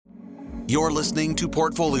You're listening to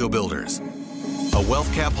Portfolio Builders, a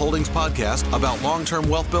WealthCap Holdings podcast about long-term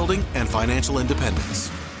wealth building and financial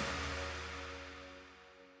independence.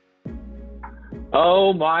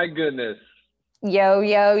 Oh my goodness. Yo,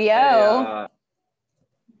 yo, yo.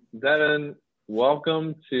 Hey, Devin,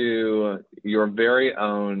 welcome to your very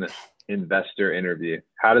own investor interview.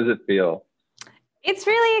 How does it feel? It's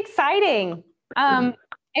really exciting.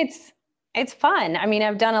 It's fun. I mean,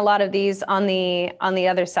 I've done a lot of these on the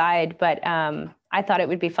other side, but I thought it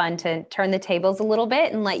would be fun to turn the tables a little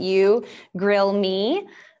bit and let you grill me,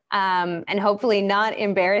 and hopefully not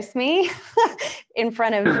embarrass me in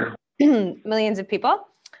front of millions of people.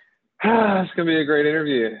 It's going to be a great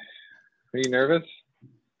interview. Are you nervous?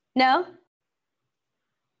 No,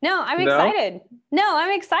 I'm excited. No,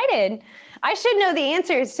 I'm excited. I should know the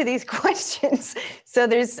answers to these questions. So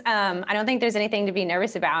I don't think there's anything to be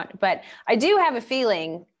nervous about, but I do have a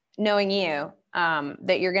feeling, knowing you,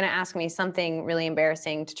 that you're going to ask me something really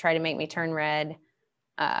embarrassing to try to make me turn red.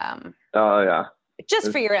 Oh yeah. Just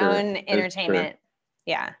It's for your true. own entertainment.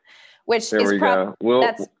 Yeah. Which There is we go.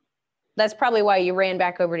 that's probably why you ran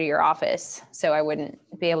back over to your office, so I wouldn't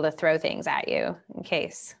be able to throw things at you in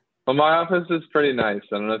case. Well, my office is pretty nice.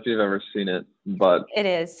 I don't know if you've ever seen it, but It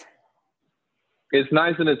is. it's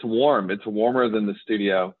nice and it's warm. It's warmer than the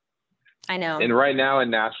studio. I know. And right now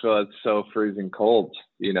in Nashville, it's so freezing cold,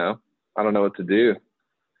 you know? I don't know what to do.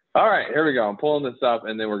 All right, here we go. I'm pulling this up,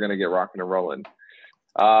 and then we're going to get rocking and rolling.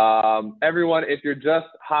 Everyone, if you're just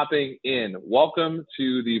hopping in, welcome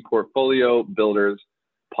to the Portfolio Builders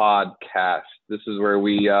podcast. This is where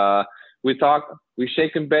we talk, we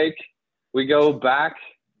shake and bake. We go back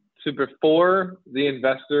to before the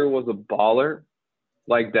investor was a baller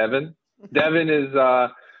like Devin. Devin is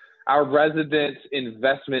our resident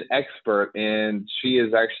investment expert, and she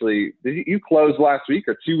is actually, you closed last week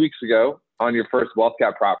or 2 weeks ago on your first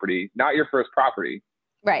WealthCap property, not your first property.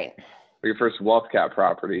 Right. Your first WealthCap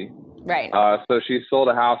property. Right. So she sold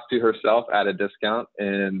a house to herself at a discount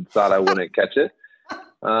and thought I wouldn't catch it.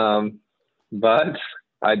 But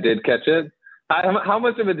I did catch it. How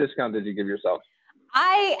much of a discount did you give yourself?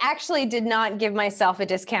 I actually did not give myself a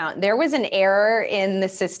discount. There was an error in the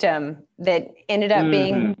system that ended up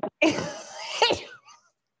being, it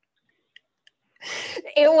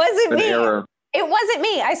wasn't me. Error. It wasn't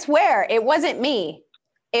me. I swear it wasn't me.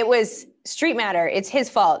 It was Street Matter. It's his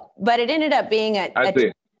fault, but it ended up being a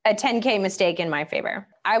 10K mistake in my favor.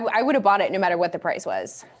 I would have bought it no matter what the price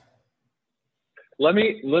was. Let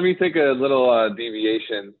me take a little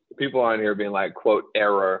deviation. People on here being like, quote,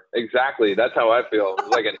 error. Exactly. That's how I feel. It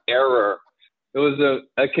was like an error. It was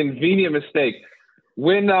a convenient mistake.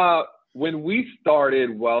 When we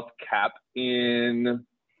started WealthCap in,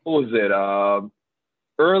 what was it,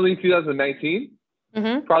 early 2019,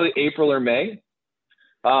 probably April or May,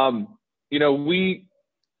 we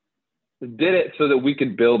did it so that we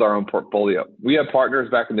could build our own portfolio. We had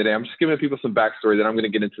partners back in the day. I'm just giving people some backstory, then I'm going to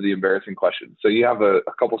get into the embarrassing questions. So you have a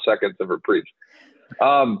couple seconds of reprieve.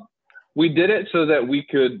 We did it so that we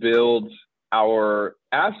could build our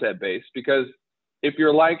asset base, because if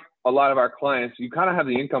you're like a lot of our clients, you kind of have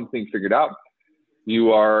the income thing figured out.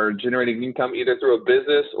 You are generating income either through a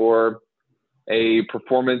business or a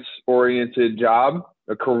performance-oriented job,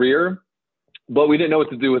 a career, but we didn't know what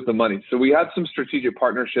to do with the money. So we had some strategic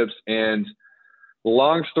partnerships, and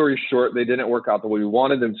long story short, they didn't work out the way we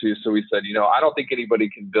wanted them to. So we said, I don't think anybody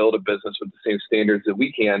can build a business with the same standards that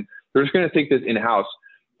we can. We're just going to take this in-house.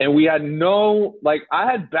 And we had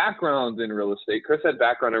I had background in real estate. Chris had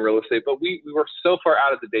background in real estate, but we were so far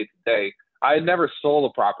out of the day-to-day. I had never sold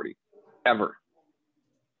a property, ever.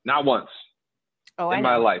 Not once in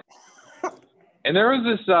my life. And there was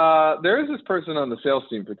this person on the sales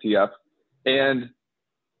team for TF, and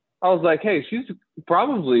I was like, hey, she's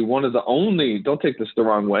probably one of the only, don't take this the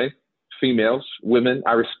wrong way, females, women,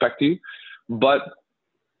 I respect you, but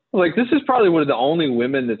this is probably one of the only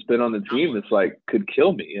women that's been on the team that's could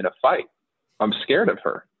kill me in a fight. I'm scared of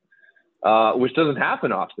her, which doesn't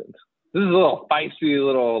happen often. This is a little feisty,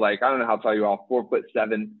 I don't know how tall you are,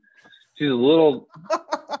 4'7". She's a little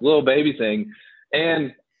baby thing.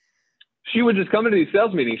 And she would just come into these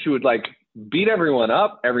sales meetings. She would beat everyone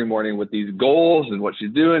up every morning with these goals and what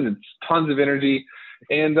she's doing, and tons of energy.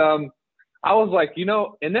 And I was like,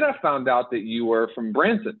 and then I found out that you were from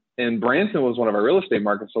Branson, and Branson was one of our real estate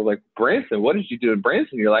markets. So I was like, Branson, what did you do in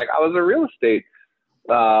Branson? You're like, I was a real estate,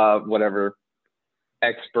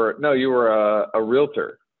 expert. No, you were a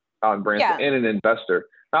realtor on Branson and an investor.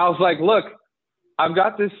 And I was like, look, I've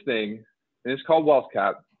got this thing, and it's called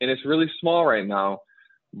WealthCap, and it's really small right now,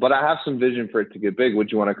 but I have some vision for it to get big.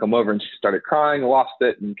 Would you want to come over? And she started crying, lost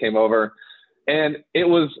it, and came over. And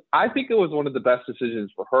I think it was one of the best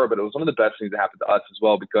decisions for her, but it was one of the best things that happened to us as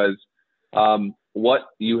well, because what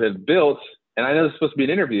you have built, and I know this is supposed to be an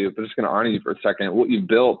interview, but I'm just going to honor you for a second. What you've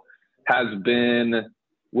built has been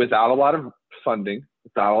without a lot of funding,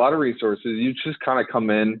 without a lot of resources. You just kind of come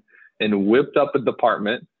in and whipped up a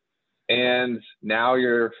department, and now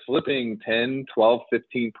you're flipping 10, 12,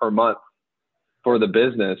 15 per month for the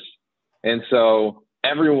business. And so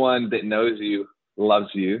everyone that knows you loves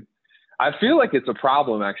you. I feel like it's a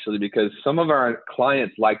problem, actually, because some of our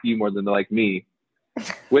clients like you more than they like me,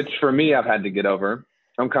 which for me, I've had to get over.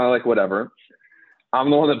 I'm kind of like, whatever.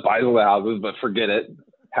 I'm the one that buys all the houses, but forget it.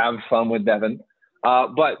 Have fun with Devin.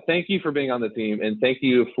 But thank you for being on the team, and thank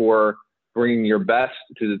you for bringing your best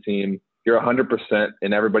to the team. You're 100%,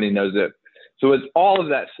 and everybody knows it. So with all of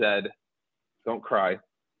that said, don't cry.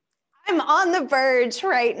 I'm on the verge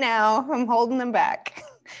right now. I'm holding them back.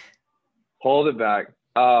 Hold it back.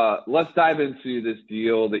 Let's dive into this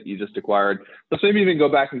deal that you just acquired. Let's maybe even go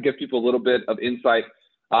back and give people a little bit of insight.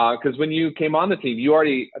 Because when you came on the team,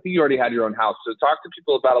 I think you already had your own house. So talk to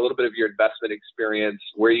people about a little bit of your investment experience,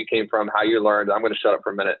 where you came from, how you learned. I'm going to shut up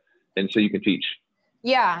for a minute, and so you can teach.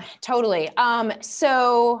 Yeah, totally.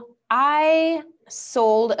 So I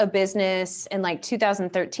sold a business in like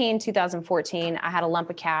 2013, 2014. I had a lump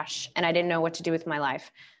of cash and I didn't know what to do with my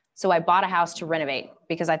life. So I bought a house to renovate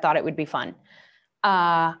because I thought it would be fun.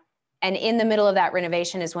 And in the middle of that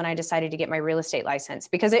renovation is when I decided to get my real estate license,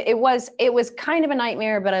 because it was kind of a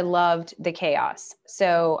nightmare, but I loved the chaos.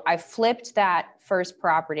 So I flipped that first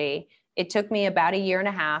property. It took me about 1.5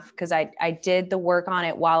 years because I did the work on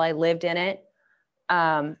it while I lived in it.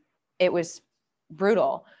 It was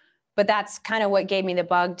brutal, but that's kind of what gave me the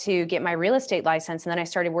bug to get my real estate license. And then I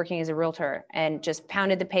started working as a realtor and just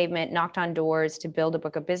pounded the pavement, knocked on doors to build a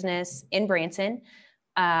book of business in Branson.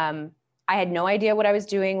 I had no idea what I was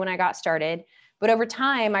doing when I got started, but over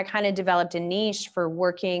time, I kind of developed a niche for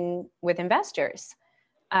working with investors.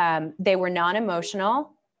 They were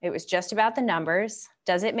non-emotional. It was just about the numbers.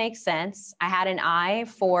 Does it make sense? I had an eye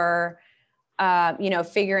for,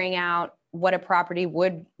 figuring out what a property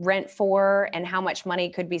would rent for and how much money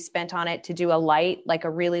could be spent on it to do a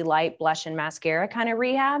really light blush and mascara kind of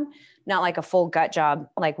rehab, not like a full gut job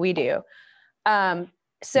like we do.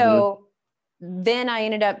 Then I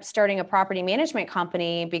ended up starting a property management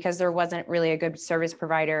company because there wasn't really a good service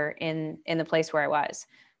provider in the place where I was.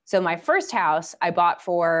 So my first house I bought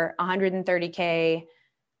for $130K.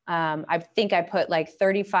 I think I put like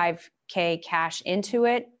 $35K cash into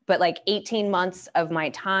it, but like 18 months of my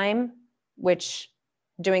time, which,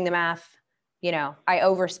 doing the math, I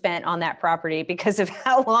overspent on that property because of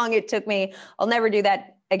how long it took me. I'll never do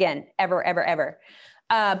that again, ever, ever, ever.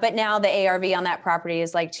 But now the ARV on that property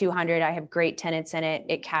is like 200. I have great tenants in it.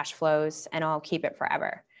 It cash flows and I'll keep it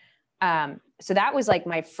forever. So that was like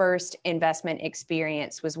my first investment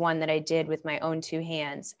experience, was one that I did with my own two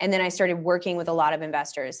hands. And then I started working with a lot of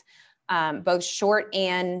investors, both short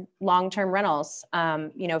and long-term rentals,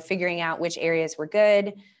 figuring out which areas were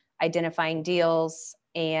good, identifying deals.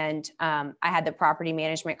 And I had the property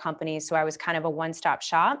management company. So I was kind of a one-stop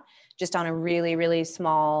shop, just on a really, really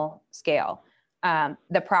small scale.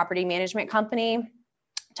 The property management company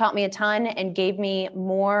taught me a ton and gave me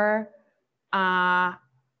more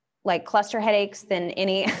like cluster headaches than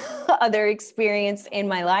any other experience in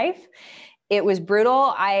my life. It was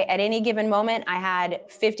brutal. At any given moment, I had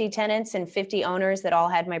 50 tenants and 50 owners that all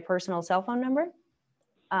had my personal cell phone number.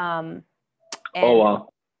 And oh, wow.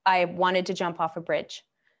 I wanted to jump off a bridge.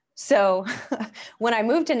 So when I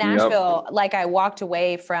moved to Nashville, like I walked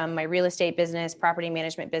away from my real estate business, property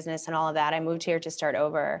management business, and all of that. I moved here to start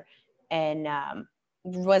over and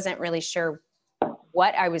wasn't really sure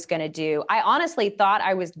what I was going to do. I honestly thought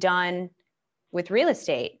I was done with real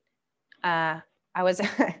estate. I was,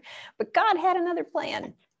 but God had another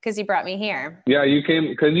plan because he brought me here. Yeah, you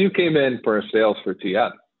came in for sales for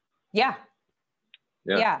TF. Yeah.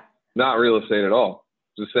 Not real estate at all.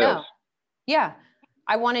 Just sales. No. Yeah.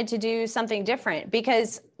 I wanted to do something different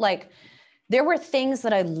because like there were things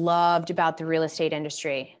that I loved about the real estate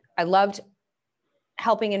industry. I loved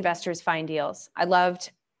helping investors find deals. I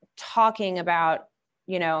loved talking about,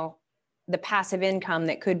 the passive income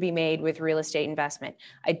that could be made with real estate investment.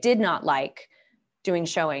 I did not like doing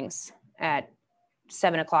showings at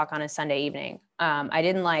 7:00 on a Sunday evening. I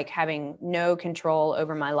didn't like having no control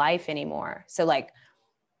over my life anymore. So like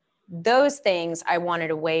those things I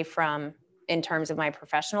wanted away from in terms of my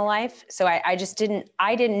professional life. So I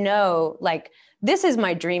didn't know, like, this is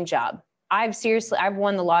my dream job. I've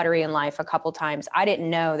won the lottery in life a couple times. I didn't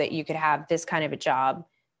know that you could have this kind of a job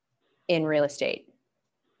in real estate.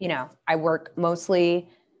 I work mostly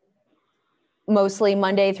mostly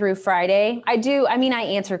Monday through Friday. I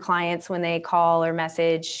answer clients when they call or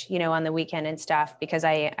message, on the weekend and stuff, because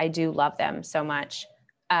I do love them so much.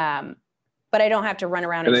 But I don't have to run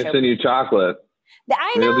around and they send you chocolate.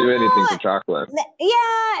 I know. They'll do anything for chocolate.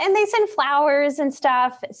 Yeah. And they send flowers and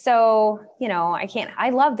stuff. So, I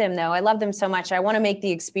love them though. I love them so much. I want to make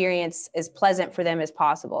the experience as pleasant for them as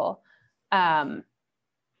possible.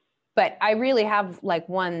 But I really have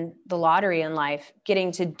won the lottery in life,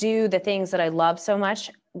 getting to do the things that I love so much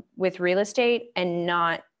with real estate and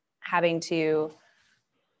not having to,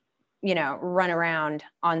 run around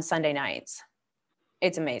on Sunday nights.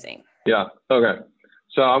 It's amazing. Yeah. Okay.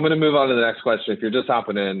 So I'm going to move on to the next question. If you're just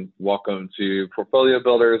hopping in, welcome to Portfolio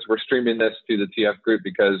Builders. We're streaming this to the TF group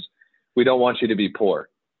because we don't want you to be poor.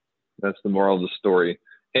 That's the moral of the story.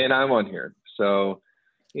 And I'm on here. So,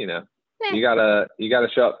 you gotta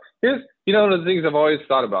show up. Here's, one of the things I've always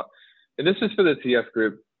thought about, and this is for the TF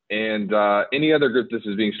group and any other group this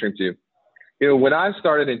is being streamed to. When I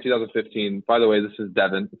started in 2015, by the way, this is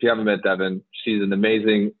Devin. If you haven't met Devin, she's an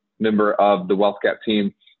amazing member of the WealthCap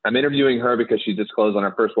team. I'm interviewing her because she just closed on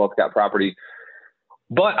her first WealthCap property.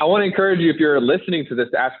 But I want to encourage you, if you're listening to this,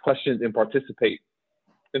 to ask questions and participate.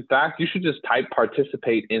 In fact, you should just type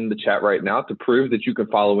participate in the chat right now to prove that you can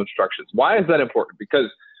follow instructions. Why is that important? Because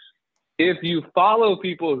if you follow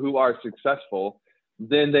people who are successful,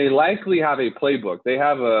 then they likely have a playbook. They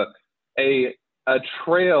have a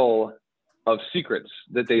trail of secrets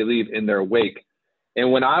that they leave in their wake.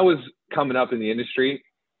 And when I was coming up in the industry,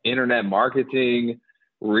 internet marketing,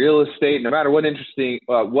 real estate, no matter what industry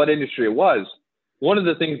it was, one of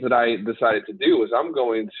the things that I decided to do was I'm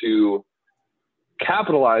going to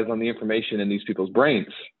capitalize on the information in these people's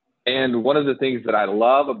brains. And one of the things that I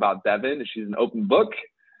love about Devin is she's an open book.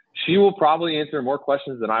 She will probably answer more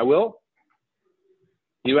questions than I will.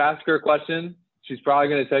 You ask her a question, she's probably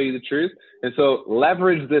going to tell you the truth. And so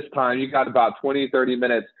leverage this time. You got about 20, 30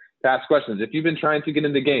 minutes to ask questions. If you've been trying to get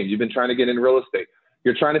in the game, you've been trying to get in real estate,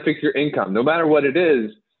 you're trying to fix your income, no matter what it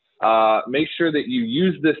is, make sure that you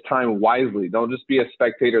use this time wisely. Don't just be a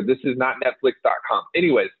spectator. This is not Netflix.com.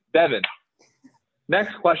 Anyways, Devin,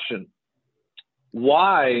 next question.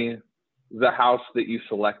 Why the house that you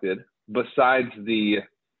selected, besides the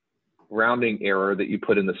rounding error that you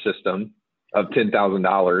put in the system of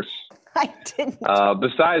 $10,000? I didn't.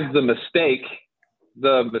 Besides the mistake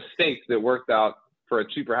that worked out for a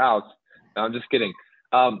cheaper house. No, I'm just kidding.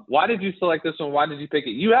 Why did you select this one? Why did you pick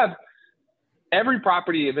it? Every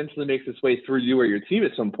property eventually makes its way through you or your team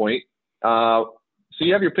at some point. So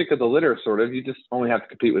you have your pick of the litter, sort of. You just only have to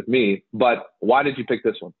compete with me. But why did you pick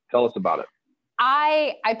this one? Tell us about it.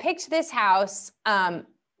 I picked this house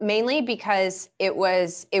mainly because it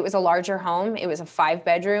was a larger home. It was a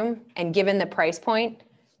 5-bedroom, and given the price point,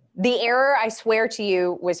 the error, I swear to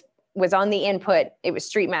you, was on the input. It was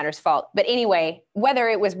Street Matter's fault. But anyway, whether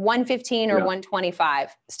it was 115 or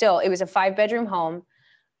 125, still, it was a 5-bedroom home.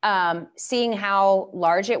 Seeing how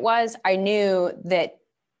large it was, I knew that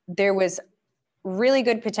there was really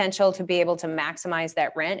good potential to be able to maximize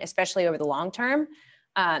that rent, especially over the long term.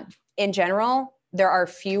 In general, there are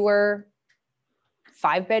fewer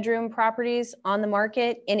 5-bedroom properties on the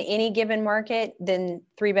market in any given market than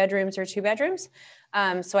 3 bedrooms or 2 bedrooms.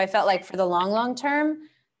 So I felt like for the long term,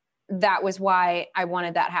 that was why I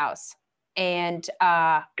wanted that house. And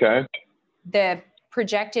the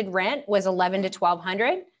projected rent was $1,100 to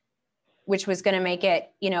 $1,200, which was going to make it,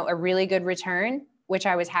 a really good return, which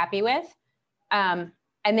I was happy with. And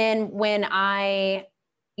then when I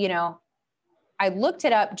looked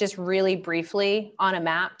it up just really briefly on a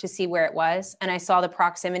map to see where it was, and I saw the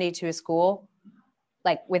proximity to a school,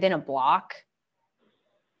 like within a block.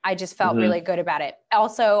 I just felt really good about it.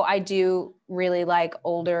 Also, I do really like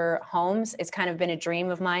older homes. It's kind of been a dream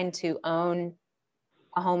of mine to own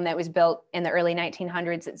a home that was built in the early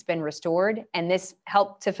 1900s that's been restored. And this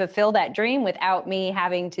helped to fulfill that dream without me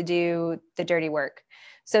having to do the dirty work.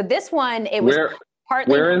 So this one, it was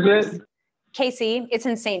partly— Where is it? KC. It's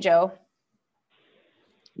in St. Joe.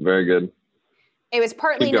 Very good. It was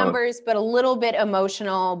partly numbers, but a little bit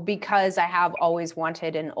emotional because I have always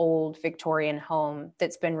wanted an old Victorian home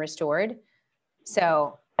that's been restored.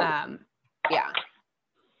 So, yeah.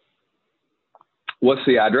 What's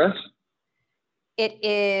the address? It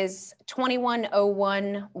is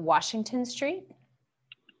 2101 Washington Street.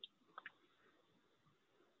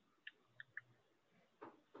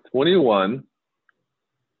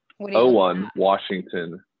 2101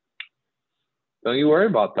 Washington. Don't you worry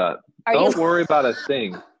about that. Don't worry about a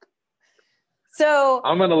thing. So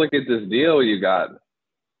I'm going to look at this deal you got.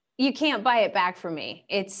 You can't buy it back from me.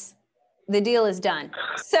 The deal is done.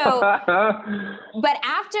 So, but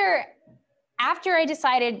after after I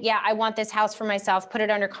decided, yeah, I want this house for myself, put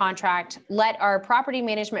it under contract, let our property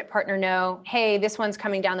management partner know, hey, this one's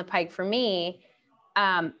coming down the pike for me.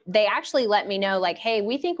 They actually let me know like, hey,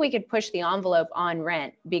 we think we could push the envelope on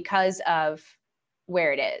rent because of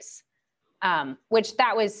where it is. Which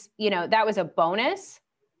that was a bonus.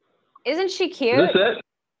 Isn't she cute? Is this it?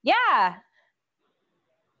 Yeah.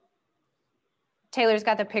 Taylor's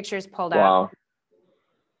got the pictures pulled out. Wow.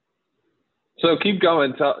 So keep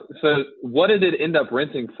going. So what did it end up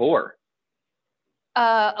renting for?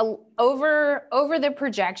 Over the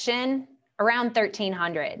projection, around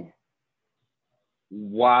 $1,300.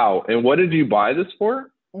 Wow. And what did you buy this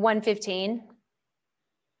for? $115.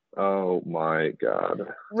 Oh my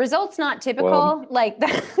God. Results not typical. Like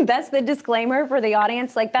that's the disclaimer for the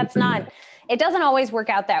audience. Like that's not, it doesn't always work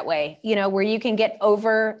out that way, where you can get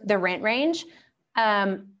over the rent range.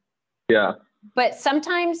 Yeah. But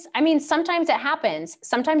sometimes it happens.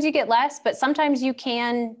 Sometimes you get less, but sometimes you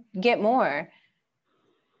can get more.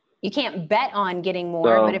 You can't bet on getting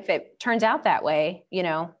more, but if it turns out that way,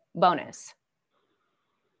 bonus.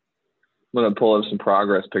 I'm going to pull up some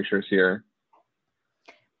progress pictures here.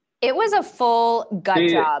 It was a full gut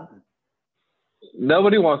job.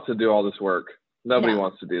 Nobody wants to do all this work. Nobody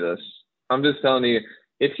wants to do this. I'm just telling you,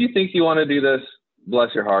 if you think you want to do this,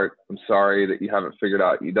 bless your heart. I'm sorry that you haven't figured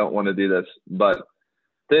out you don't want to do this, but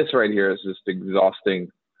this right here is just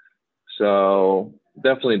exhausting. So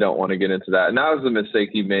definitely don't want to get into that. And that was the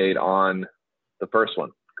mistake you made on the first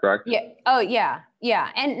one, correct? Yeah. Oh, yeah.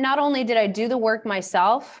 Yeah. And not only did I do the work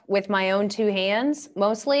myself with my own two hands,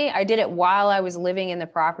 mostly I did it while I was living in the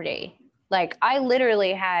property. Like I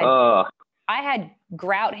literally had, I had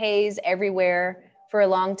grout haze everywhere for a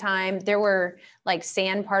long time. There were like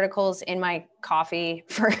sand particles in my coffee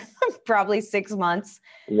for probably 6 months.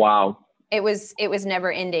 Wow. It was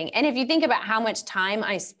never ending. And if you think about how much time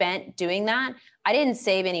I spent doing that, I didn't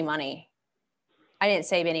save any money.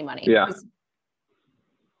 Yeah.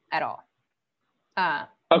 At all.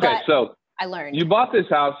 Okay. So I learned. You bought this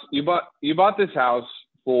house. You bought this house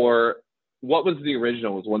for, what was the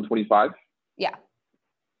original? Was 125? Yeah.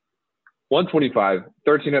 125,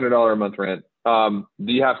 $1,300 a month rent.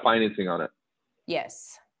 Do you have financing on it?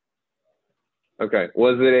 Yes. Okay.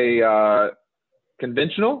 Was it a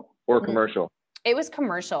conventional or commercial? It was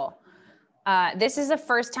commercial. This is the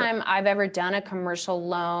first time I've ever done a commercial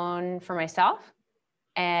loan for myself.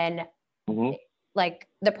 And like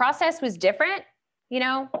the process was different.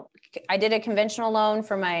 I did a conventional loan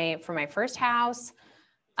for my first house.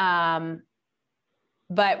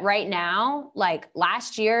 But right now, like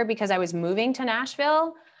last year, because I was moving to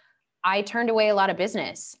Nashville, I turned away a lot of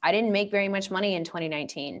business. I didn't make very much money in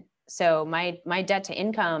 2019. So my debt to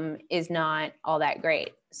income is not all that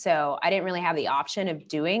great. So I didn't really have the option of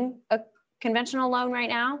doing a conventional loan right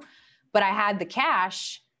now, but I had the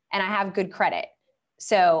cash and I have good credit.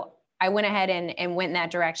 So I went ahead and went in that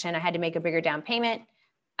direction. I had to make a bigger down payment.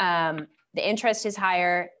 The interest is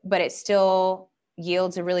higher, but it still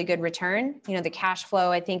yields a really good return. The cash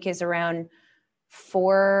flow I think is around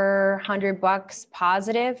 $400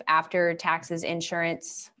 positive after taxes,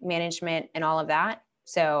 insurance, management, and all of that.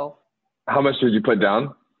 So how much did you put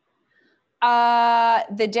down?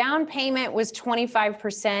 The down payment was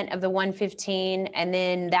 25% of the 115. And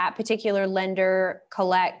then that particular lender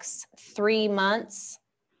collects 3 months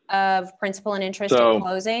of principal and interest at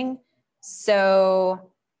closing.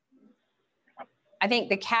 So I think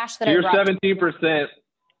the cash that you're 17%,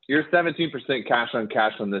 you're 17% cash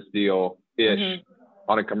on this deal ish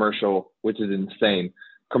on a commercial, which is insane.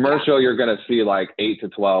 Commercial, you're going to see like 8 to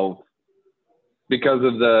 12 because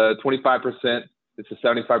of the 25%. It's a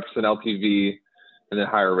 75% LTV and then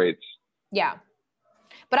higher rates. Yeah.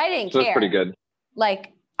 But I didn't care. That's pretty good.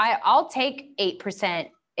 Like I'll take 8%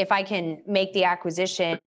 if I can make the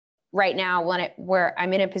acquisition right now where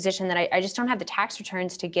I'm in a position that I just don't have the tax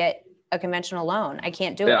returns to get a conventional loan. I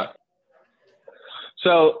can't do it.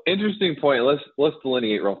 So interesting point. Let's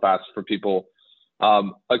delineate real fast for people.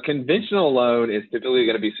 A conventional loan is typically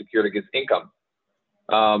going to be secured against income.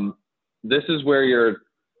 This is where your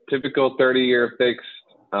typical 30-year fixed.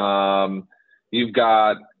 You've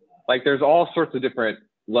got there's all sorts of different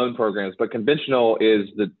loan programs, but conventional is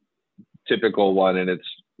the typical one, and it's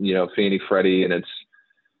Fannie Freddie, and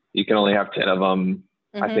you can only have 10 of them,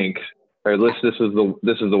 I think. Or this is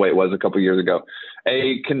the way it was a couple of years ago.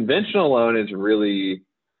 A conventional loan is really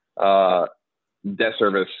debt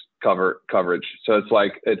service coverage. So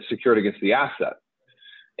it's secured against the asset.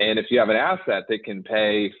 And if you have an asset that can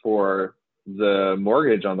pay for the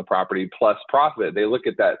mortgage on the property plus profit, they look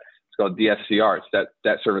at that. It's called DSCR. It's that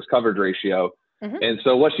debt service coverage ratio. And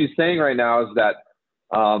so what she's saying right now is that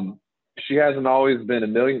she hasn't always been a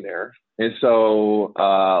millionaire. And so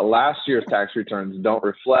last year's tax returns don't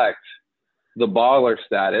reflect the baller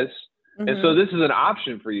status. Mm-hmm. And so this is an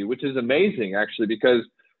option for you, which is amazing, actually, because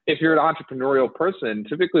if you're an entrepreneurial person,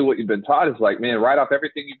 typically what you've been taught is like, man, write off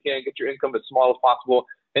everything you can, get your income as small as possible.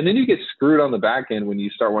 And then you get screwed on the back end when you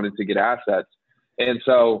start wanting to get assets. And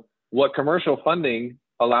so what commercial funding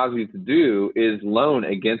allows you to do is loan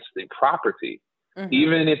against the property, mm-hmm.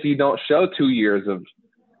 even if you don't show 2 years of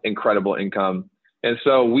incredible income. And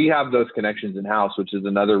so we have those connections in-house, which is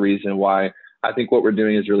another reason why I think what we're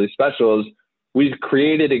doing is really special. Is we've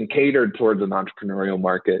created and catered towards an entrepreneurial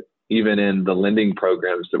market, even in the lending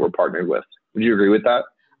programs that we're partnered with. Would you agree with that?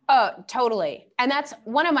 Totally. And that's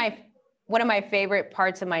one of my favorite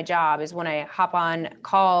parts of my job is when I hop on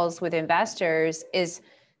calls with investors is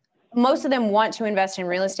most of them want to invest in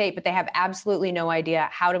real estate, but they have absolutely no idea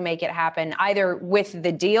how to make it happen, either with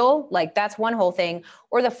the deal, like that's one whole thing,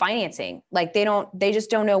 or the financing. Like they just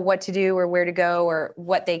don't know what to do or where to go or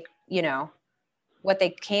what they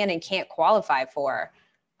can and can't qualify for.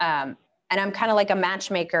 And I'm kind of like a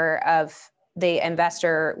matchmaker of the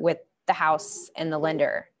investor with the house and the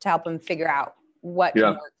lender to help them figure out what can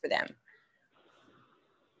work for them.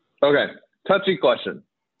 Okay. Touchy question.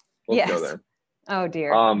 Let's go there. Oh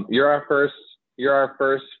dear. You're our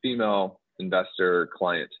first female investor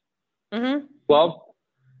client. Mm-hmm. Well,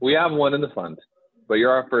 we have one in the fund, but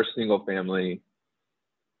you're our first single family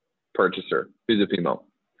purchaser who's a female.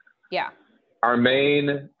 Yeah. Our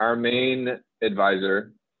main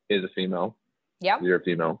advisor is a female. Yep. You're a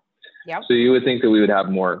female. Yep. So you would think that we would have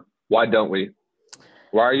more. Why don't we?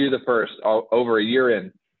 Why are you the first over a year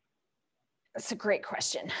in? That's a great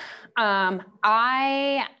question.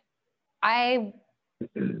 I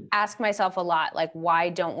ask myself a lot, like, why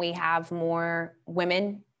don't we have more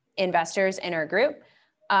women investors in our group?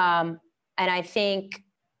 And I think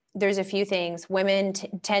there's a few things. Women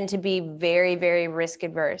tend to be very, very risk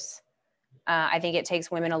adverse. I think it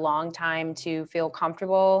takes women a long time to feel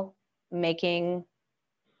comfortable making,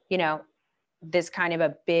 this kind of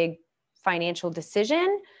a big financial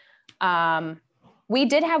decision. We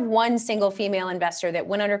did have one single female investor that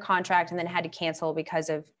went under contract and then had to cancel because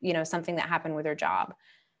of, something that happened with her job.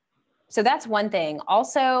 So that's one thing.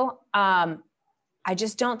 Also, I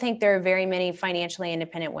just don't think there are very many financially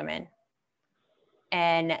independent women.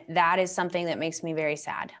 And that is something that makes me very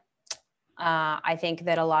sad. I think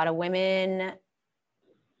that a lot of women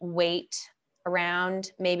wait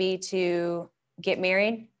around maybe to get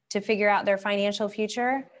married to figure out their financial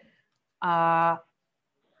future. But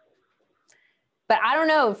I don't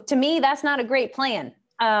know. To me, that's not a great plan.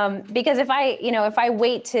 Because if I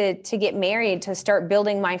wait to get married to start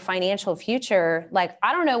building my financial future, like,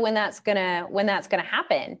 I don't know when that's gonna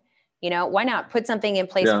happen. Why not put something in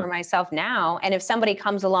place for myself now? And if somebody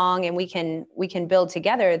comes along and we can build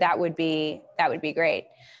together, that would be great.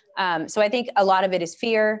 So I think a lot of it is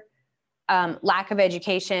fear, lack of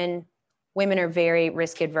education. Women are very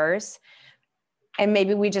risk adverse, and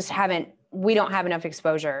maybe we don't have enough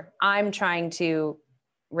exposure. I'm trying to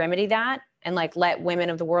remedy that and let women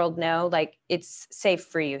of the world know, it's safe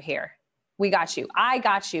for you here. We got you. I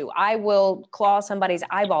got you. I will claw somebody's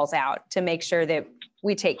eyeballs out to make sure that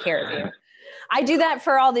we take care of you. I do that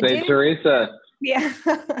for all the dudes. Teresa. Yeah.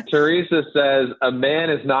 Teresa says a man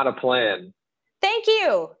is not a plan. Thank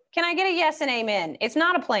you. Can I get a yes and amen? It's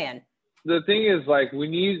not a plan. The thing is,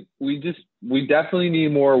 we definitely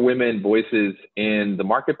need more women voices in the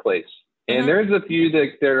marketplace. And there's a few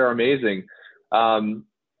that are amazing. The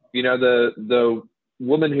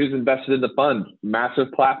woman who's invested in the fund,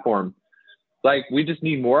 massive platform. We just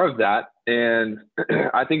need more of that. And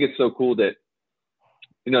I think it's so cool that,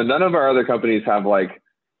 none of our other companies have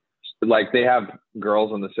they have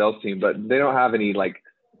girls on the sales team, but they don't have any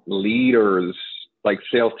leaders,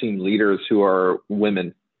 sales team leaders who are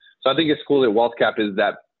women. So I think it's cool that WealthCap is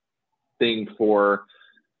that thing for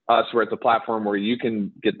us, where it's a platform where you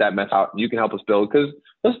can get that mess out. You can help us build. Because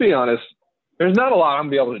let's be honest, there's not a lot I'm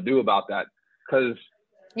gonna be able to do about that. Because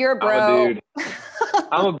you're a bro. I'm a dude.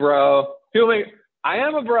 I'm a bro. I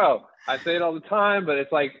am a bro. I say it all the time, but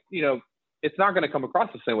it's it's not going to come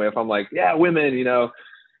across the same way if I'm women,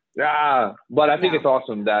 But I think it's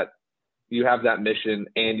awesome that you have that mission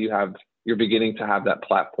and you're beginning to have that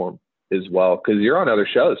platform as well, because you're on other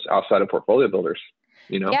shows outside of Portfolio Builders,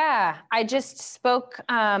 Yeah, I just spoke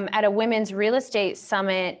at a women's real estate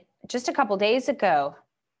summit just a couple days ago.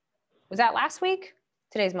 Was that last week?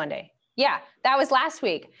 Today's Monday. Yeah, that was last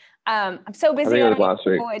week. I'm so busy. I think it was last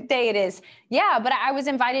week. What day it is. Yeah, but I was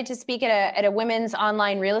invited to speak at a women's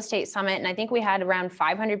online real estate summit. And I think we had around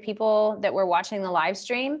 500 people that were watching the live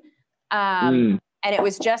stream. And And it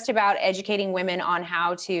was just about educating women on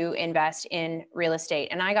how to invest in real estate.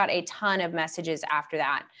 And I got a ton of messages after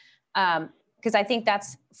that. Because I think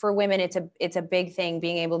that's, for women, it's a big thing,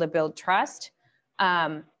 being able to build trust.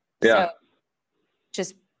 So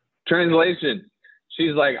just translation.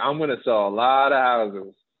 She's like, I'm going to sell a lot of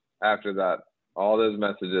houses after that. All those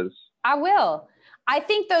messages. I will. I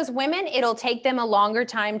think those women, it'll take them a longer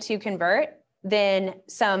time to convert than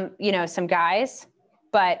some guys,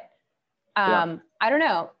 but I don't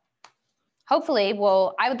know. Hopefully,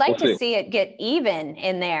 I would like to see it get even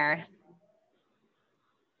in there.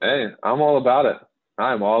 Hey, I'm all about it.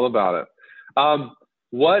 I'm all about it.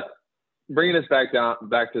 Bringing us back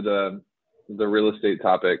to the real estate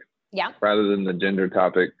topic, rather than the gender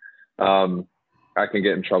topic. I can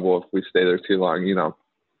get in trouble if we stay there too long.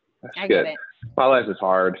 I get it. My life is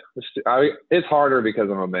hard. It's harder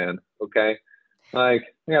because I'm a man. Okay, like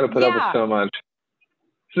I got to put up with so much.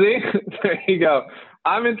 See, there you go.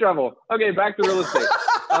 I'm in trouble. Okay, back to real estate.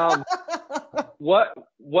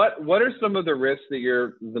 What are some of the risks that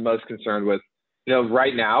you're the most concerned with?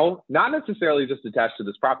 Right now, not necessarily just attached to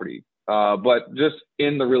this property, but just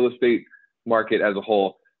in the real estate market as a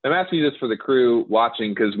whole. I'm asking you this for the crew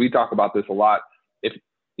watching, because we talk about this a lot. If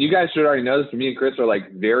you guys should already know this, me and Chris are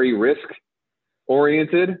like very risk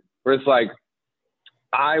oriented, where it's like,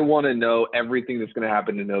 I want to know everything that's going to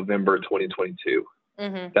happen in November 2022.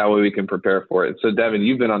 Mm-hmm. That way we can prepare for it. So Devin,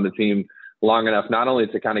 you've been on the team long enough, not only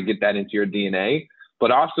to kind of get that into your DNA, but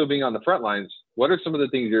also being on the front lines. What are some of the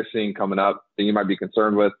things you're seeing coming up that you might be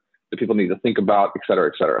concerned with, that people need to think about, et cetera,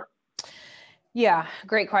 et cetera? Yeah,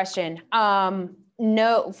 great question.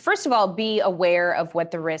 No, first of all, be aware of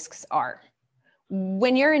what the risks are.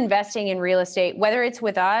 When you're investing in real estate, whether it's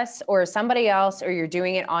with us or somebody else, or you're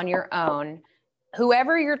doing it on your own,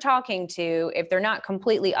 whoever you're talking to, if they're not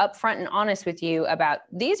completely upfront and honest with you about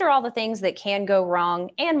these are all the things that can go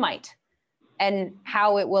wrong and might, and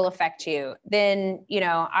how it will affect you, then,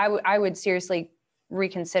 I would seriously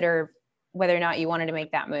reconsider whether or not you wanted to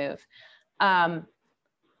make that move.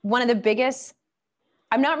 One of the biggest,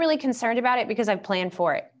 I'm not really concerned about it because I've planned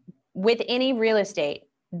for it. With any real estate,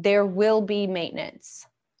 there will be maintenance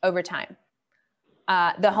over time.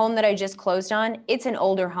 The home that I just closed on, it's an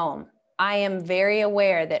older home. I am very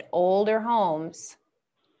aware that older homes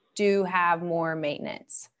do have more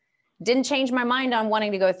maintenance. Didn't change my mind on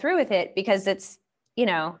wanting to go through with it, because it's,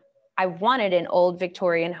 I wanted an old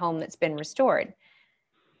Victorian home that's been restored.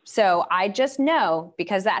 So I just know,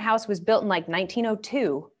 because that house was built in like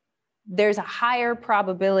 1902, there's a higher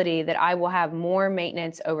probability that I will have more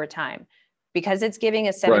maintenance over time. Because it's giving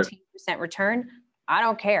a 17% return, I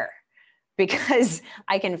don't care, because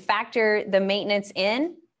I can factor the maintenance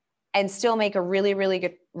in and still make a really, really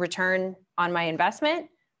good return on my investment.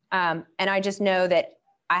 And I just know that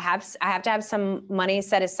I have to have some money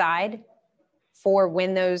set aside for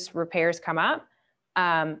when those repairs come up,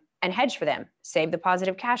 and hedge for them. Save the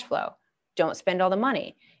positive cash flow. Don't spend all the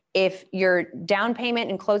money. If your down payment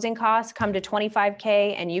and closing costs come to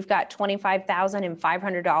 $25K and you've got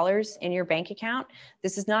 $25,500 in your bank account,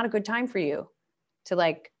 this is not a good time for you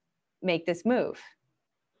to make this move.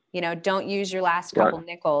 Don't use your last couple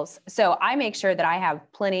nickels. So I make sure that I have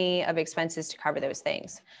plenty of expenses to cover those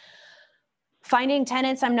things. Finding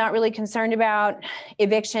tenants, I'm not really concerned about.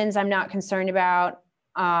 Evictions, I'm not concerned about.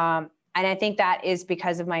 And I think that is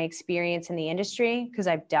because of my experience in the industry, because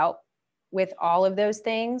I've dealt with all of those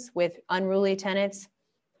things with unruly tenants.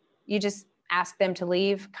 You just ask them to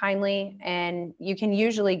leave kindly, and you can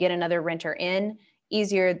usually get another renter in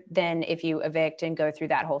easier than if you evict and go through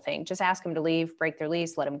that whole thing. Just ask them to leave, break their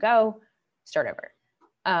lease, let them go, start over.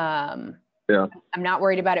 I'm not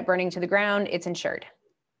worried about it burning to the ground. It's insured.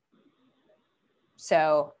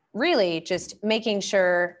 So really just making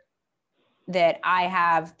sure that I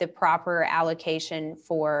have the proper allocation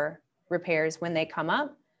for repairs when they come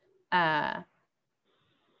up.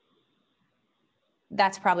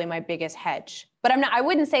 That's probably my biggest hedge, but I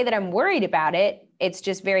wouldn't say that I'm worried about it. It's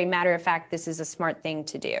just very matter of fact, this is a smart thing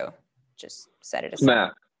to do. Just set it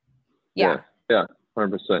aside. Matt. Yeah,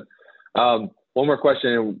 100%. One more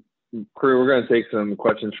question, crew. We're going to take some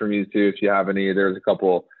questions from you too, if you have any. There's a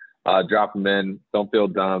couple, drop them in. Don't feel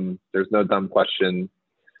dumb. There's no dumb question.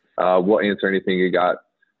 We'll answer anything you got.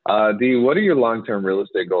 Dee, what are your long-term real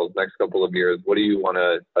estate goals next couple of years? What do you want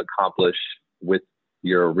to accomplish with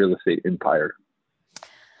your real estate empire?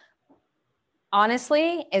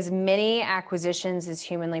 Honestly, as many acquisitions as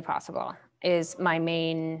humanly possible is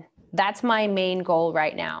that's my main goal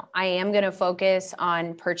right now. I am going to focus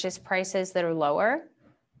on purchase prices that are lower,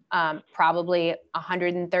 probably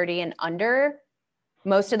 130 and under,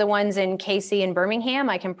 Most of the ones in KC and Birmingham,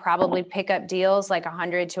 I can probably pick up deals like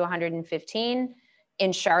 100 to 115.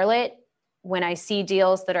 In Charlotte, when I see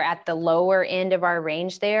deals that are at the lower end of our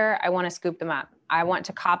range there, I want to scoop them up. I want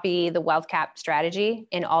to copy the wealth cap strategy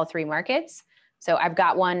in all three markets. So I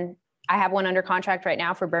have one under contract right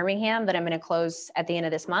now for Birmingham that I'm going to close at the end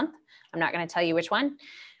of this month. I'm not going to tell you which one.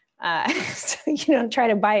 So you don't try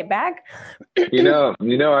to buy it back. You know,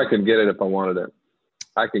 I could get it if I wanted it.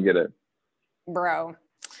 I can get it. Bro,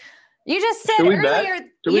 you just said Should we earlier. Bet?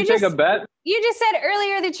 Should we take a bet? You just said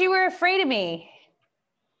earlier that you were afraid of me.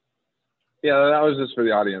 Yeah, that was just for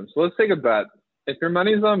the audience. So let's take a bet. If your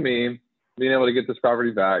money's on me being able to get this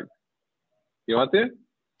property back, you want to?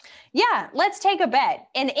 Yeah, let's take a bet.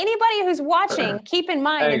 And anybody who's watching, keep in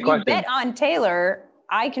mind, if you bet on Taylor,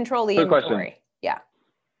 I control the inventory. Yeah.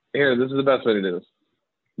 Here, this is the best way to do this.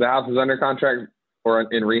 The house is under contract or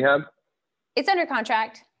in rehab? It's under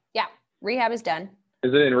contract. Yeah, rehab is done.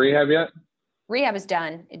 Is it in rehab yet? Rehab is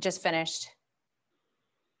done. It just finished.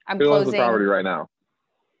 Who owns the property right now?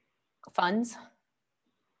 Funds.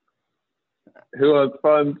 Who owns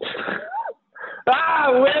funds?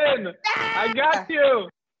 Win! I got you.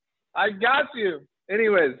 I got you.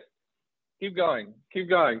 Anyways, keep going.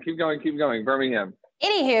 Birmingham.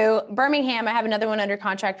 Anywho, Birmingham, I have another one under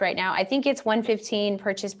contract right now. I think it's 115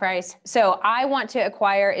 purchase price. So I want to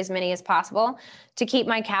acquire as many as possible to keep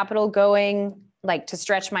my capital going, like to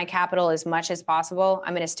stretch my capital as much as possible.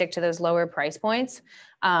 I'm going to stick to those lower price points.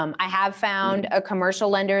 I have found a commercial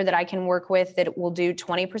lender that I can work with that will do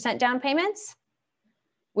 20% down payments,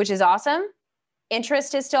 which is awesome.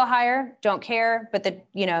 Interest is still higher, don't care, but the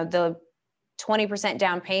 20%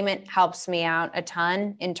 down payment helps me out a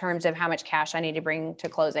ton in terms of how much cash I need to bring to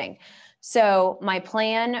closing. So my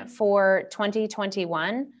plan for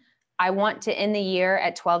 2021, I want to end the year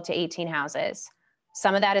at 12 to 18 houses.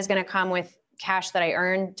 Some of that is going to come with cash that I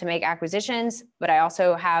earn to make acquisitions, but I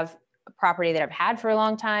also have a property that I've had for a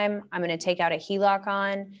long time. I'm going to take out a HELOC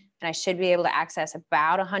on, and I should be able to access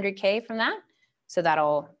about 100K from that. So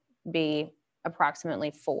that'll be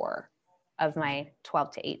approximately 4 of my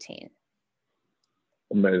 12 to 18.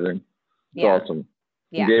 Amazing. That's awesome.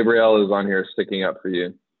 Yeah. Gabrielle is on here sticking up for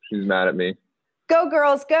you. She's mad at me. Go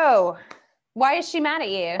girls, go. Why is she mad at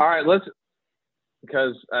you? All right,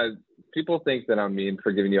 because people think that I'm mean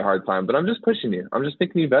for giving you a hard time, but I'm just pushing you. I'm just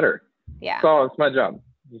making you better. Yeah. So it's my job.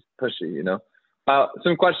 Just push you,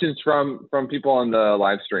 Some questions from people on the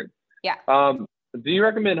live stream. Yeah. Do you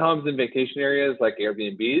recommend homes in vacation areas like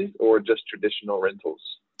Airbnbs or just traditional rentals?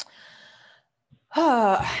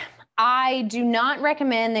 I do not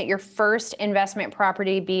recommend that your first investment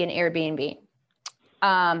property be an Airbnb.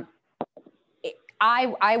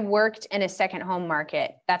 I worked in a second home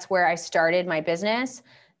market. That's where I started my business.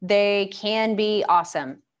 They can be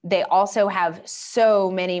awesome. They also have so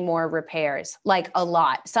many more repairs, like a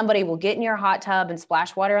lot. Somebody will get in your hot tub and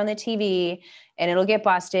splash water on the TV and it'll get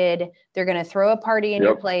busted. They're going to throw a party in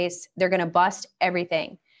your place. They're going to bust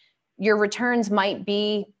everything. Your returns might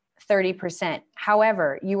be 30%.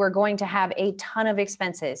 However, you are going to have a ton of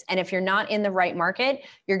expenses. And if you're not in the right market,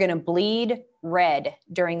 you're going to bleed red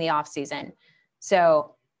during the off season.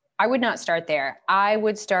 So I would not start there. I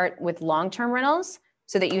would start with long-term rentals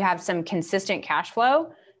so that you have some consistent cash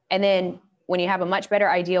flow. And then when you have a much better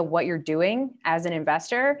idea of what you're doing as an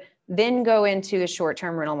investor, then go into the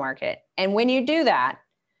short-term rental market. And when you do that,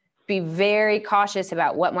 be very cautious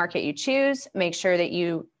about what market you choose. Make sure that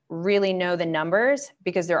you really know the numbers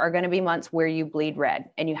because there are going to be months where you bleed red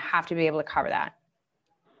and you have to be able to cover that.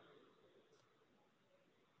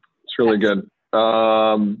 It's really good.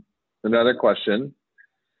 Another question.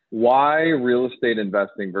 Why real estate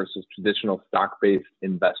investing versus traditional stock-based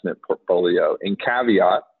investment portfolio? And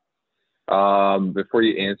caveat, before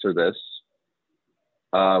you answer this,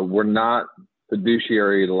 we're not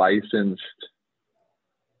fiduciary licensed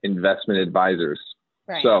investment advisors.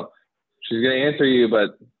 Right. So she's going to answer you,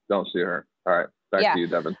 but don't sue her. All right. Back to you,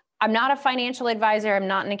 Devin. I'm not a financial advisor. I'm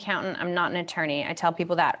not an accountant. I'm not an attorney. I tell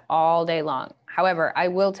people that all day long. However, I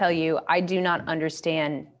will tell you, I do not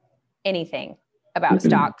understand anything about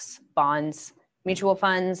stocks, bonds, mutual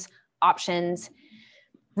funds, options.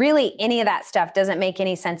 Really, any of that stuff doesn't make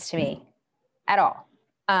any sense to me at all.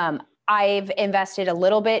 I've invested a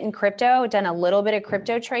little bit in crypto, done a little bit of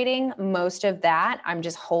crypto trading. Most of that I'm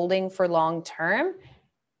just holding for long term.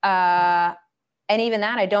 And even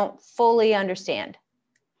that I don't fully understand.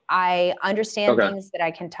 I understand things that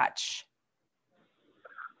I can touch.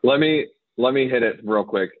 Let me hit it real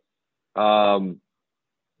quick.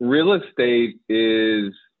 Real estate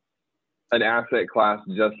is an asset class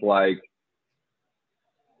just like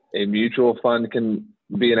a mutual fund can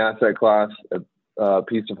be an asset class.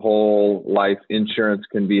 piece of whole life insurance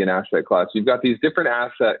can be an asset class. You've got these different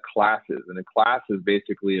asset classes, and a class is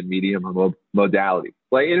basically a medium or modality.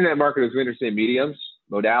 Like internet marketers, we understand mediums,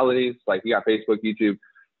 modalities. Like you got Facebook, YouTube.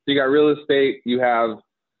 So you got real estate. You have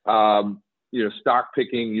stock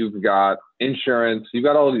picking. You've got insurance. You've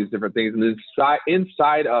got all of these different things. And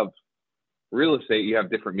inside of real estate, you have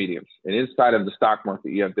different mediums, and inside of the stock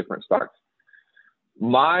market, you have different stocks.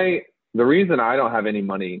 The reason I don't have any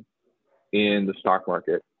money in the stock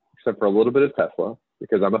market, except for a little bit of Tesla,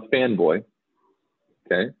 because I'm a fanboy,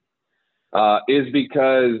 okay, is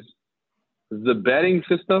because the betting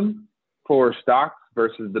system for stocks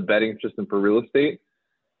versus the betting system for real estate,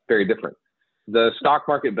 very different. The stock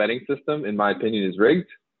market betting system, in my opinion, is rigged,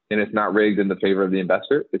 and it's not rigged in the favor of the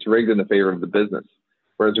investor. It's rigged in the favor of the business.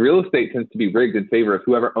 Whereas real estate tends to be rigged in favor of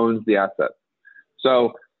whoever owns the asset.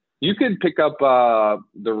 So you can pick up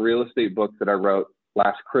the real estate book that I wrote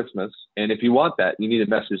last Christmas. And if you want that, you need to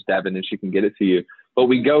message Devin and she can get it to you. But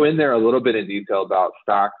we go in there a little bit in detail about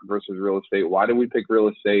stock versus real estate. Why do we pick real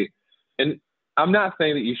estate? And I'm not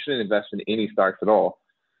saying that you shouldn't invest in any stocks at all.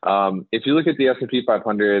 If you look at the S&P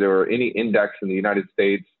 500 or any index in the United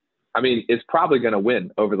States, I mean, it's probably going to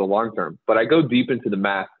win over the long term. But I go deep into the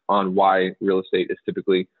math on why real estate is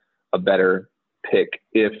typically a better pick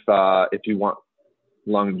if you want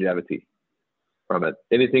longevity from it.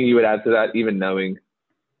 Anything you would add to that, even knowing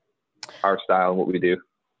our style and what we do?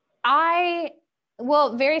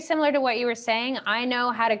 Well, very similar to what you were saying, I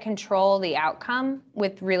know how to control the outcome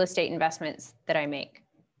with real estate investments that I make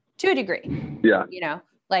to a degree. Yeah.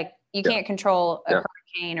 Like you can't control a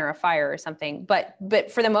hurricane or a fire or something, but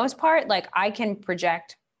for the most part, like I can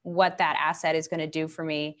project what that asset is going to do for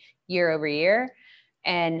me year over year.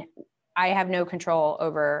 And I have no control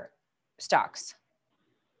over stocks.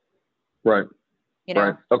 Right.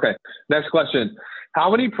 Right. Okay. Next question. How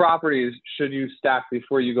many properties should you stack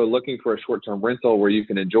before you go looking for a short-term rental where you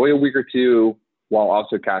can enjoy a week or two while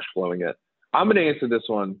also cash flowing it? I'm going to answer this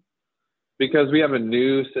one because we have a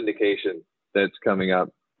new syndication that's coming up,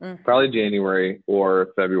 probably January or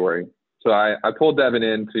February. So I pulled Devin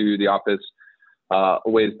into the office a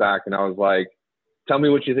ways back and I was like, tell me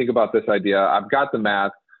what you think about this idea. I've got the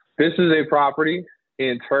math. This is a property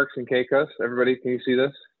in Turks and Caicos. Everybody, can you see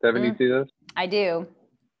this? Devin, you see this? I do.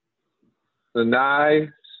 The nice,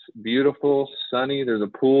 beautiful, sunny. There's a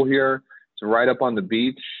pool here. It's right up on the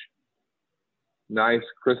beach. Nice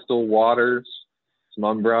crystal waters, some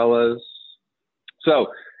umbrellas. So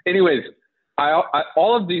anyways, I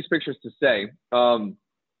all of these pictures to say,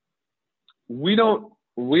 we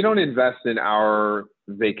don't invest in our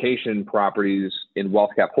vacation properties in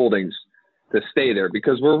WealthCap Holdings to stay there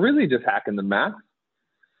because we're really just hacking the math.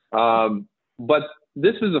 But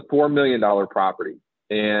this is a $4 million property,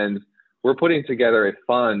 and we're putting together a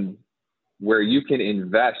fund where you can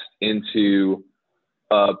invest into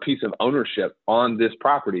a piece of ownership on this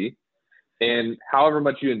property. And however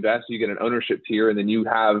much you invest, you get an ownership tier, and then you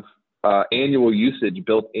have annual usage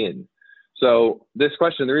built in. So this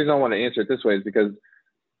question, the reason I want to answer it this way is because,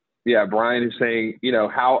 Brian is saying,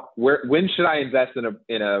 when should I invest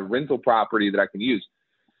in a rental property that I can use?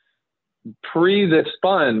 Pre this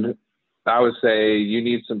fund, I would say you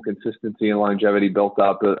need some consistency and longevity built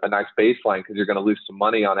up, a nice baseline, because you're going to lose some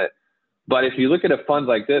money on it. But if you look at a fund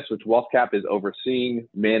like this, which WealthCap is overseeing,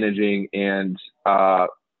 managing, and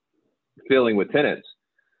filling with tenants,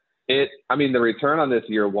 the return on this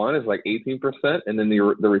year one is like 18%, and then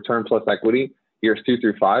the return plus equity years 2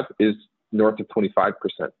 through 5 is north of 25%.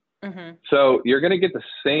 Mm-hmm. So you're going to get the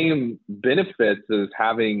same benefits as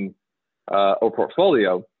having a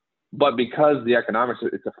portfolio. But because the economics,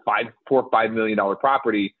 it's a $4 or $5 million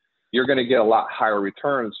property, you're going to get a lot higher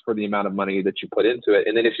returns for the amount of money that you put into it.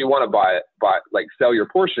 And then if you want to sell your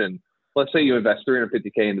portion, let's say you invest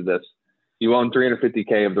 $350K into this, you own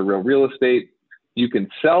 $350K of the real estate, you can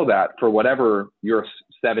sell that for whatever your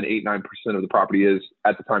 7, 8, 9% of the property is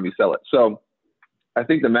at the time you sell it. So I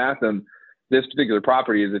think the math on this particular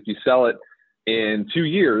property is if you sell it in 2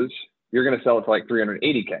 years, you're going to sell it for like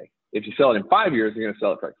 $380K. If you sell it in 5 years, you're going to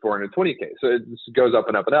sell it for like $420K. So it just goes up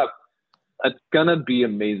and up and up. It's going to be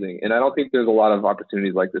amazing. And I don't think there's a lot of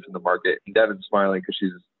opportunities like this in the market. And Devin's smiling because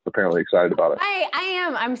she's apparently excited about it. I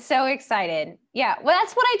am. I'm so excited. Yeah. Well,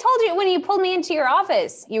 that's what I told you when you pulled me into your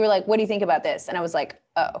office. You were like, what do you think about this? And I was like,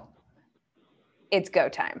 oh, it's go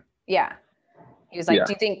time. Yeah. He was like,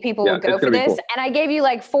 do you think people will go for this? Cool. And I gave you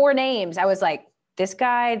like 4 names. I was like, this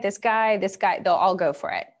guy, this guy, this guy, they'll all go for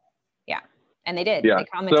it. Yeah. And they did. Yeah. They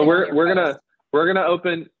commented so we're gonna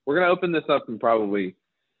open this up in probably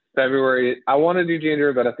February. I want to do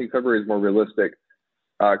January, but I think February is more realistic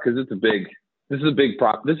because it's a This is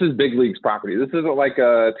This is big leagues property. This isn't like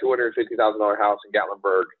a $250,000 house in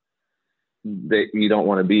Gatlinburg that you don't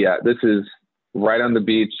want to be at. This is right on the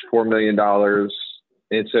beach, $4 million.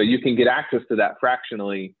 And so you can get access to that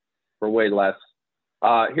fractionally for way less.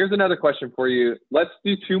 Here's another question for you. Let's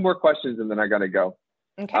do 2 more questions and then I got to go.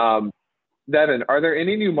 Okay. Devin, are there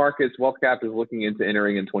any new markets WealthCap is looking into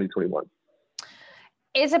entering in 2021?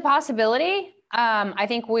 It's a possibility. I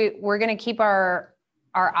think we're going to keep our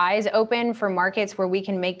eyes open for markets where we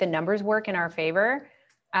can make the numbers work in our favor.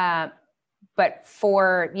 But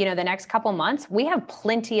for, the next couple months, we have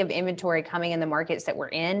plenty of inventory coming in the markets that we're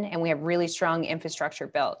in, and we have really strong infrastructure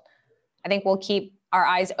built. I think we'll keep our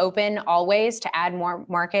eyes open always to add more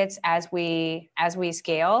markets as we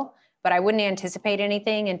scale, but I wouldn't anticipate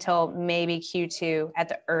anything until maybe Q2 at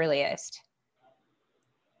the earliest.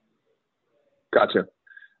 Gotcha.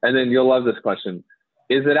 And then you'll love this question.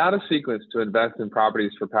 Is it out of sequence to invest in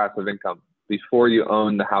properties for passive income before you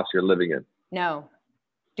own the house you're living in? No,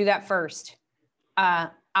 do that first.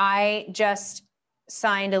 I just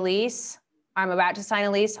signed a lease. I'm about to sign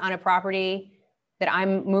a lease on a property that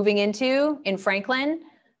I'm moving into in Franklin,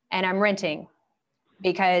 and I'm renting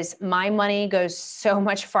because my money goes so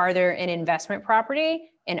much farther in investment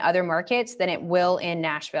property in other markets than it will in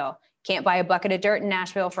Nashville. Can't buy a bucket of dirt in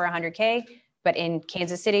Nashville for $100K, but in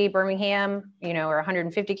Kansas City, Birmingham, or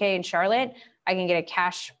 $150K in Charlotte, I can get a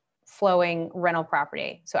cash flowing rental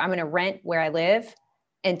property. So I'm going to rent where I live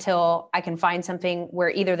until I can find something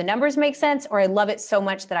where either the numbers make sense or I love it so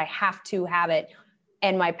much that I have to have it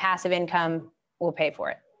and my passive income will pay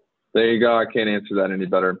for it. There you go. I can't answer that any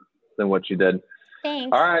better than what you did.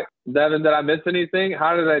 Thanks. All right, Devin, did I miss anything?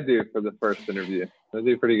 How did I do for the first interview? Did I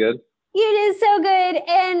do pretty good? You did so good.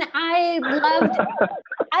 And I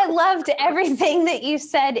loved everything that you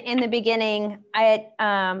said in the beginning.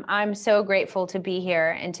 I'm so grateful to be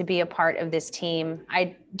here and to be a part of this team.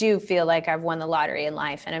 I do feel like I've won the lottery in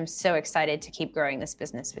life, and I'm so excited to keep growing this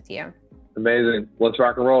business with you. Amazing. Let's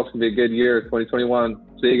rock and roll. It's going to be a good year, 2021.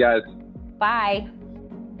 See you guys. Bye.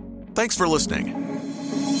 Thanks for listening.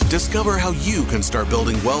 Discover how you can start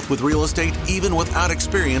building wealth with real estate even without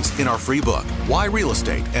experience in our free book, Why Real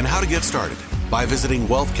Estate and How to Get Started, by visiting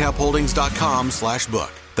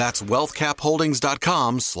wealthcapholdings.com/book. That's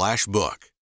wealthcapholdings.com/book.